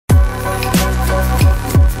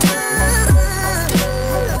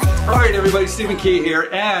Stephen Key here,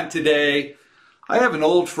 and today I have an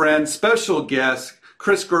old friend, special guest,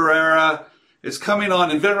 Chris Guerrera, is coming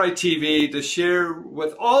on InventRight TV to share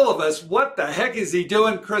with all of us what the heck is he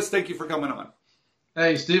doing. Chris, thank you for coming on.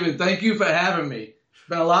 Hey, Stephen, thank you for having me. It's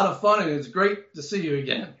been a lot of fun, and it's great to see you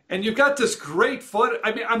again. And you've got this great foot.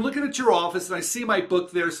 I mean, I'm looking at your office, and I see my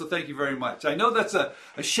book there, so thank you very much. I know that's a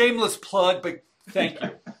shameless plug, but thank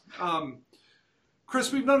you.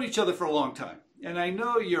 Chris, we've known each other for a long time. And I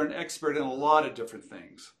know you're an expert in a lot of different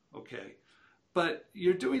things, okay? But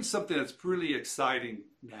you're doing something that's really exciting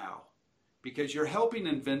now because you're helping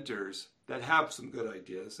inventors that have some good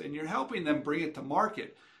ideas and you're helping them bring it to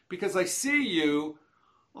market. Because I see you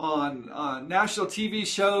on national TV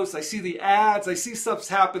shows, I see the ads, I see stuff's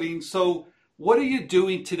happening. So what are you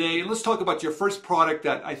doing today? And let's talk about your first product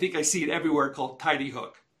that I think I see it everywhere called Tidy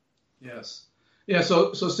Hook. Yes. Yeah,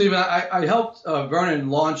 so Stephen, I helped Vernon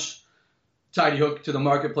launch Tidy Hook to the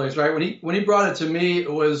marketplace, right? When he brought it to me,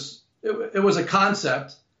 it was a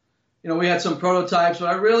concept. You know, we had some prototypes, but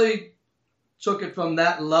I really took it from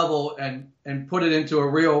that level and put it into a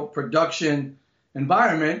real production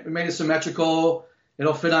environment. We made it symmetrical.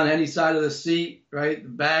 It'll fit on any side of the seat, right? The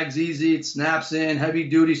bag's easy, it snaps in, heavy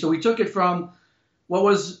duty. So we took it from what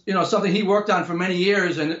was, you know, something he worked on for many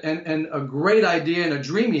years and a great idea and a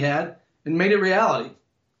dream he had and made it reality.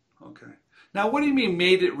 Okay. Now, what do you mean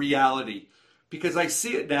made it reality? Because I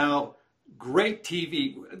see it now, great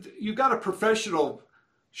TV. You got a professional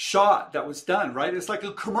shot that was done, right? It's like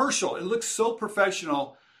a commercial. It looks so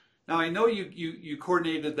professional. Now, I know you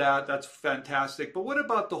coordinated that. That's fantastic. But what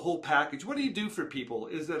about the whole package? What do you do for people?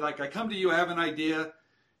 Is it like I come to you, I have an idea.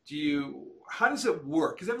 How does it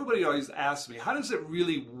work? Because everybody always asks me, how does it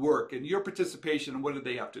really work? And your participation, and what do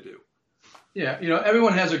they have to do? Yeah, you know,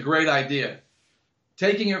 everyone has a great idea.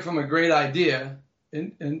 Taking it from a great idea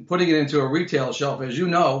and putting it into a retail shelf, as you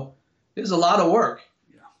know, is a lot of work.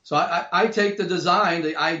 Yeah. So I take the design,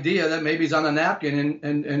 the idea that maybe is on a napkin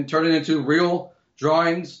and turn it into real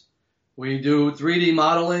drawings. We do 3D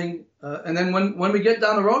modeling. And then when we get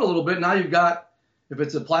down the road a little bit, now you've got, if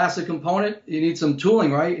it's a plastic component, you need some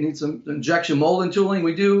tooling, right? You need some injection molding tooling.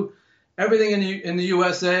 We do everything in the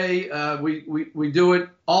USA. We do it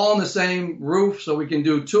all on the same roof, so we can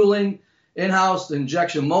do tooling, in-house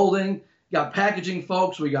injection molding. Got packaging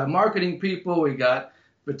folks, we got marketing people, we got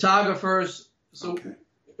photographers. So okay.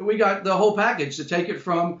 We got the whole package to take it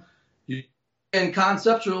from and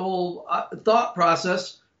conceptual thought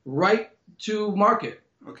process right to market.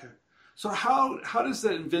 Okay. So how does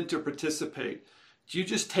the inventor participate? Do you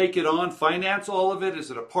just take it on, finance all of it?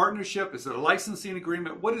 Is it a partnership? Is it a licensing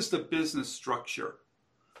agreement? What is the business structure?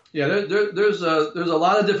 Yeah, there's a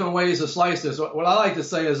lot of different ways to slice this. What I like to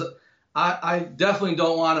say is I definitely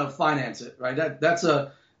don't want to finance it, right? That's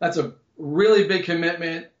a really big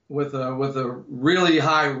commitment with a really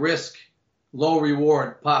high risk, low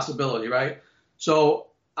reward possibility, right? So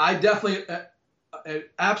I definitely,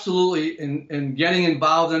 absolutely, in getting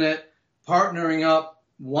involved in it, partnering up,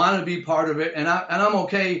 want to be part of it, and I'm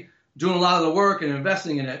okay doing a lot of the work and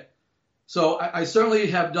investing in it. So I certainly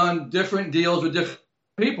have done different deals with different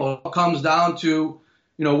people. It comes down to,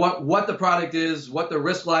 you know, what the product is, what the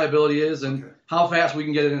risk liability is, and okay. How fast we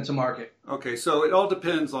can get it into market. Okay, so it all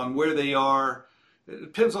depends on where they are. It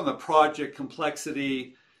depends on the project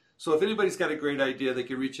complexity. So if anybody's got a great idea, they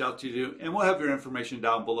can reach out to you, and we'll have your information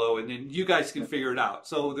down below, and then you guys can figure it out.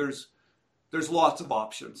 So there's lots of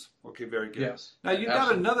options. Okay, very good. Yes. Now you've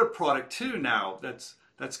got another product too now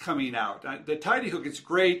that's coming out. The Tidy Hook is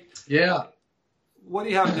great. Yeah. What do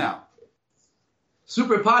you have now?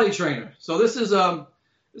 Super Potty Trainer. So this is a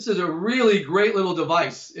really great little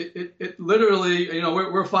device. It literally, you know,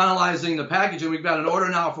 we're finalizing the packaging. We've got an order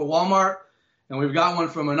now for Walmart, and we've got one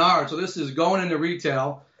for Menards. So this is going into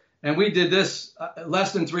retail, and we did this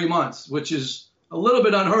less than 3 months, which is a little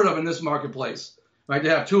bit unheard of in this marketplace, right? They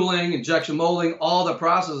have tooling, injection molding, all the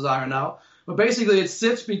processes are now. But basically, it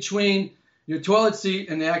sits between your toilet seat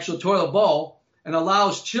and the actual toilet bowl and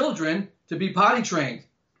allows children to be potty trained.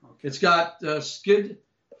 Okay. It's got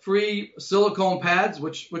skid-free silicone pads,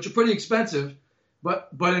 which are pretty expensive, but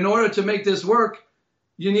in order to make this work,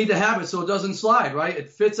 you need to have it so it doesn't slide, right?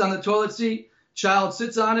 It fits on the toilet seat, child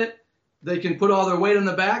sits on it, they can put all their weight on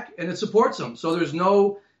the back, and it supports them. So there's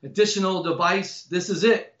no additional device. This is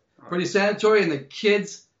it. Pretty sanitary, and the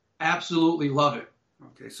kids absolutely love it.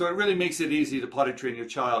 Okay, so it really makes it easy to potty train your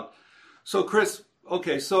child. So Chris,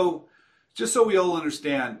 okay, so just so we all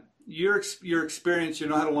understand, your experience, you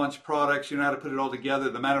know how to launch products, you know how to put it all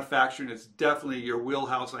together. The manufacturing is definitely your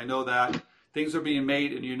wheelhouse. I know that. Things are being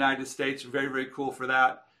made in the United States. Very, very cool for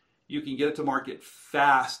that. You can get it to market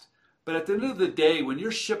fast. But at the end of the day, when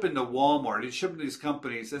you're shipping to Walmart, you're shipping to these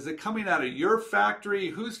companies, is it coming out of your factory?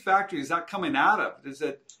 Whose factory is that coming out of? Is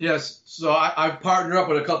it? Yes. So I've partnered up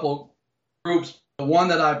with a couple groups. The one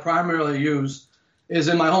that I primarily use is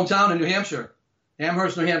in my hometown in New Hampshire,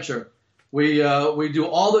 Amherst, New Hampshire. We do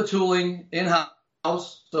all the tooling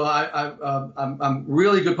in-house. So I'm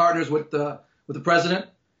really good partners with the president.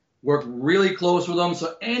 Work really close with them.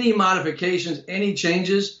 So any modifications, any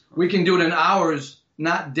changes, we can do it in hours,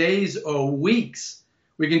 not days or weeks.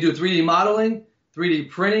 We can do 3D modeling,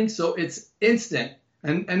 3D printing, so it's instant.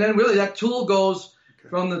 And then really that tool goes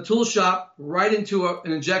from the tool shop right into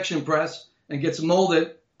an injection press and gets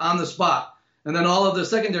molded on the spot. And then all of the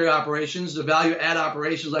secondary operations, the value add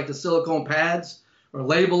operations like the silicone pads or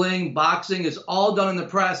labeling, boxing, is all done in the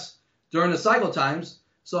press during the cycle times.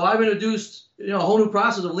 So I've introduced a whole new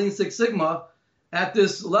process of Lean Six Sigma at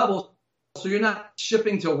this level. So you're not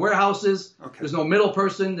shipping to warehouses. Okay. There's no middle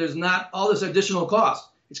person. There's not all this additional cost.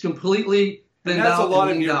 It's completely thinned out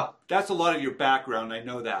and leaned out. That's a lot of your background. I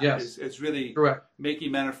know that. Yes. It's really correct.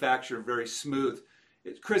 Making manufacturing very smooth.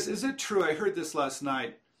 Chris, is it true? I heard this last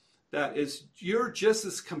night that you're just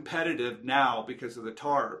as competitive now because of the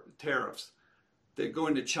tariffs that go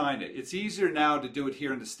into China. It's easier now to do it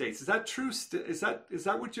here in the States. Is that true? Is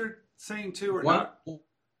that what you're saying too, or not?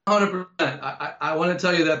 100%. I want to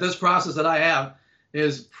tell you that this process that I have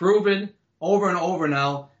is proven over and over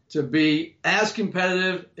now to be as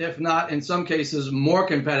competitive, if not in some cases more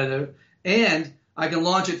competitive, and I can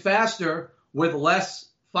launch it faster with less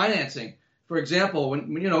financing. For example,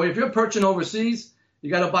 if you're purchasing overseas, you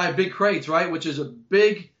got to buy big crates, right? Which is a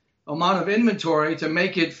big amount of inventory to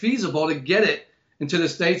make it feasible to get it into the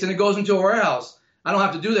States, and it goes into a warehouse. I don't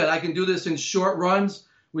have to do that. I can do this in short runs.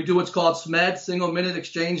 We do what's called SMED, single minute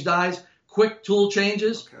exchange dies, quick tool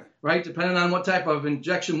changes, right? Depending on what type of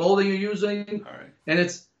injection molding you're using. All right.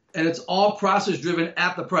 And it's all process driven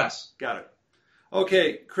at the press. Got it.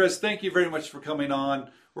 Okay, Chris, thank you very much for coming on.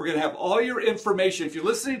 We're going to have all your information. If you're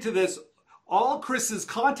listening to this, all Chris's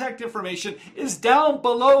contact information is down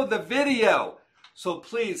below the video. So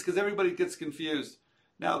please, because everybody gets confused.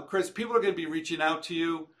 Now, Chris, people are going to be reaching out to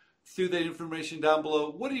you through the information down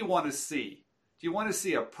below. What do you want to see? Do you want to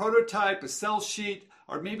see a prototype, a sell sheet,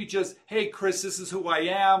 or maybe just, hey, Chris, this is who I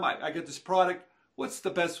am. I got this product. What's the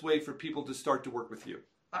best way for people to start to work with you?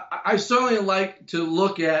 I certainly like to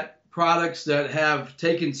look at products that have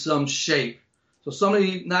taken some shape. So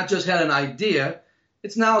somebody not just had an idea,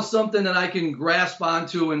 it's now something that I can grasp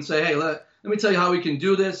onto and say, hey, let me tell you how we can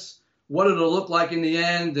do this, what it'll look like in the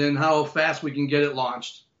end, and how fast we can get it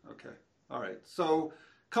launched. Okay. All right. So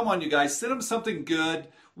come on, you guys, send them something good.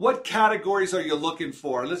 What categories are you looking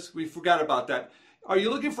for? We forgot about that. Are you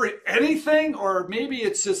looking for anything, or maybe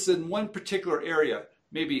it's just in one particular area?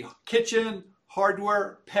 Maybe kitchen,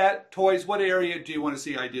 hardware, pet, toys. What area do you want to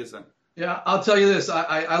see ideas in? Yeah, I'll tell you this.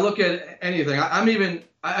 I look at anything. I've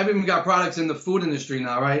even got products in the food industry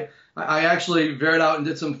now, right? I actually veered out and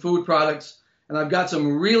did some food products, and I've got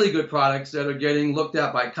some really good products that are getting looked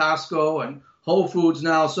at by Costco and Whole Foods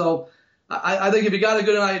now. So I think if you got a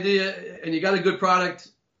good idea and you got a good product,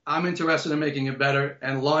 I'm interested in making it better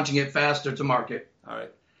and launching it faster to market. All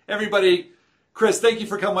right. Everybody, Chris, thank you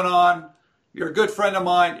for coming on. You're a good friend of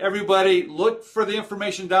mine. Everybody, look for the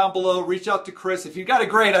information down below. Reach out to Chris if you've got a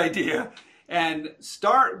great idea and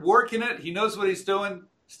start working it. He knows what he's doing.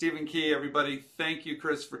 Stephen Key, everybody, thank you,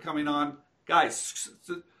 Chris, for coming on. Guys,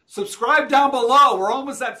 subscribe down below. We're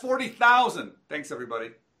almost at 40,000. Thanks,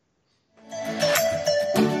 everybody.